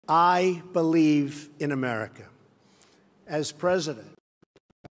I believe in America. As President of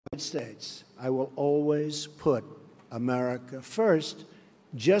the United States, I will always put America first,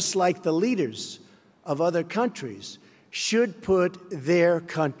 just like the leaders of other countries should put their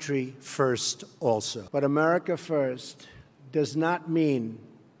country first also. But America first does not mean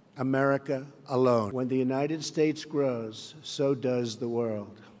America alone. When the United States grows, so does the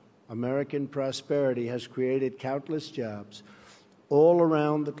world. American prosperity has created countless jobs all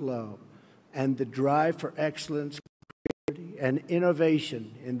around the globe, and the drive for excellence and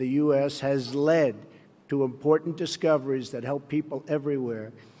innovation in the U.S. has led to important discoveries that help people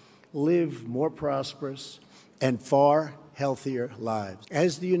everywhere live more prosperous and far healthier lives.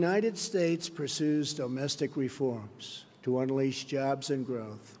 As the United States pursues domestic reforms to unleash jobs and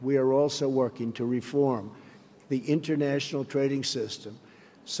growth, we are also working to reform the international trading system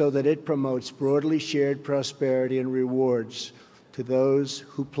so that it promotes broadly shared prosperity and rewards to those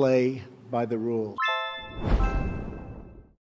who play by the rules.